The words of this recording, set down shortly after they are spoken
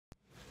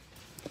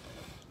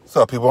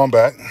What's up, people? I'm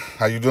back.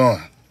 How you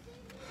doing?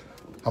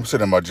 I'm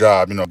sitting at my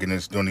job,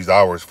 doing these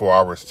hours, 4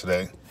 hours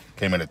today.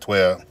 Came in at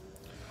 12.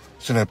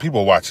 Sitting there,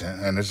 people watching,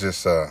 and it's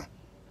just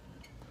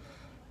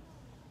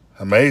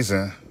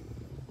amazing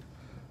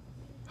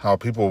how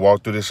people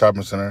walk through this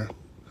shopping center.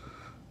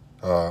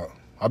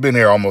 I've been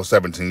here almost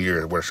 17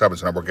 years, where the shopping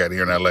center I work at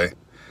here in LA,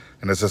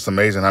 and it's just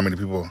amazing how many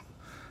people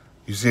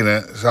you see in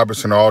the shopping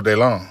center all day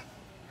long.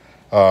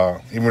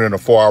 Even in the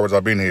 4 hours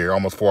I've been here,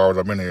 almost 4 hours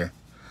I've been here,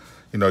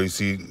 you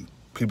see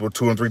people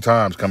 2 and 3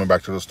 times coming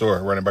back to the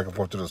store, running back and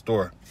forth to the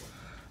store.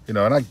 And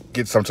I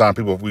get sometimes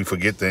we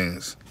forget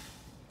things,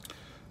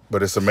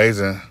 but it's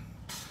amazing.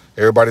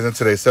 Everybody's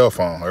into their cell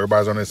phone.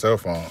 Everybody's on their cell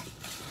phone.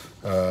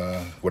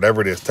 Whatever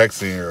it is,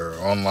 texting or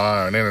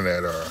online,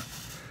 internet, or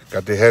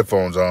got their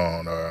headphones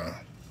on, or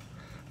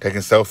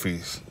taking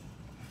selfies.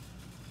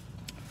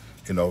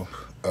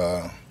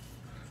 Snapchat,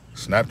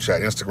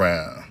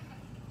 Instagram,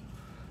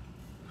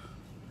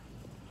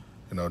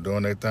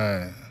 doing their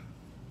thing.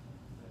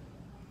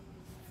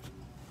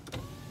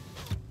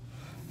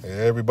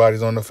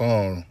 Everybody's on the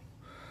phone,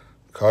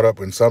 caught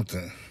up in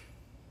something.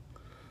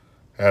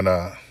 And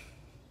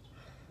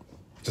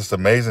just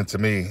amazing to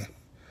me.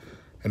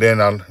 And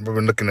then I've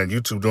been looking at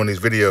YouTube doing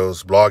these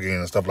videos, blogging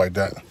and stuff like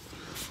that.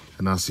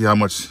 And I see how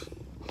much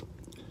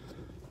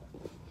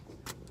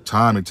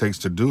time it takes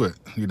to do it.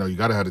 You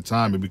got to have the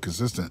time and be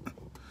consistent.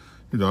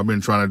 I've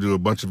been trying to do a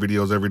bunch of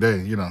videos every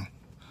day,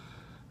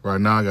 Right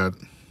now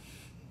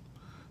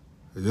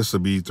this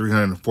will be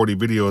 340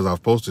 videos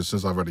I've posted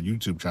since I've had a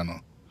YouTube channel.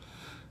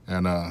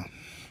 And I've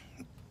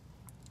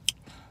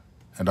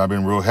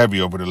been real heavy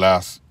over the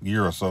last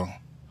year or so.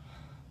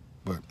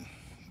 But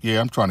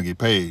yeah, I'm trying to get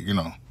paid,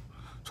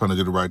 trying to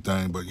do the right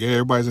thing. But yeah,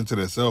 everybody's into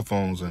their cell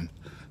phones and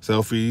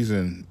selfies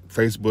and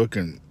Facebook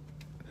and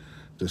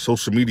the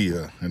social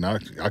media. And I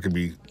can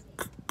be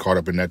caught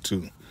up in that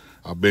too.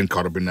 I've been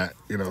caught up in that,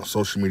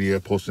 social media,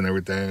 posting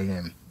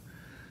everything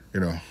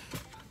and,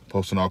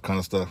 posting all kind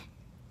of stuff.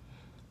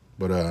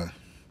 But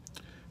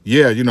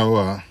yeah,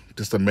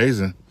 just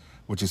amazing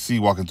what you see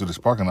walking through this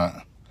parking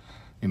lot.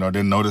 I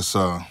didn't notice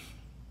how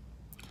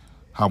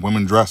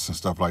women dress and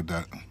stuff like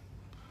that.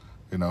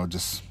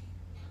 Just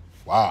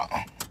wow.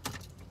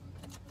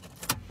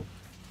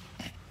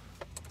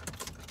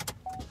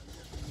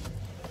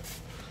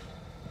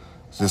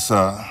 It's just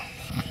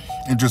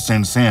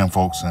interesting seeing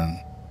folks and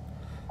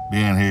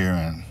being here.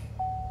 And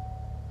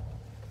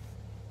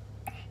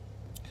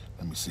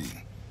let me see,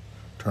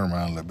 turn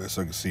around a little bit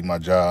so I can see my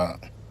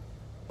job.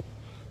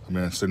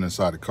 I'm sitting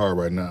inside the car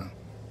right now.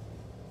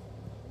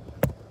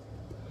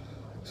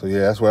 So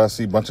yeah, that's where I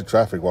see a bunch of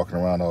traffic walking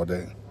around all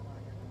day.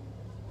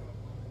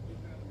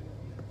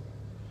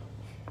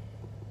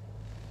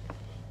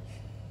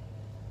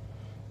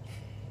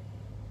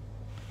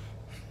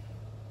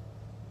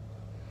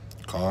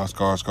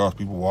 Cars,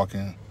 people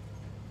walking.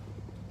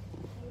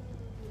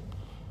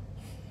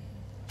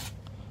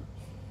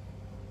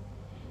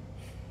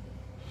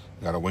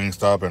 Got a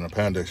Wingstop and a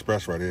Panda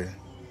Express right here.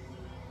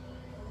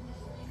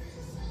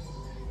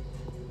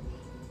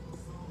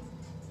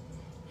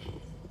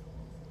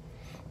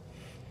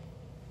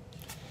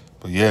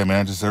 But yeah,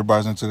 man, just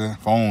everybody's into their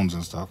phones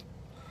and stuff.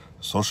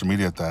 Social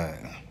media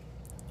thing.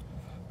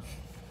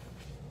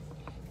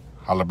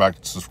 Holla back,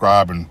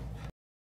 subscribe, and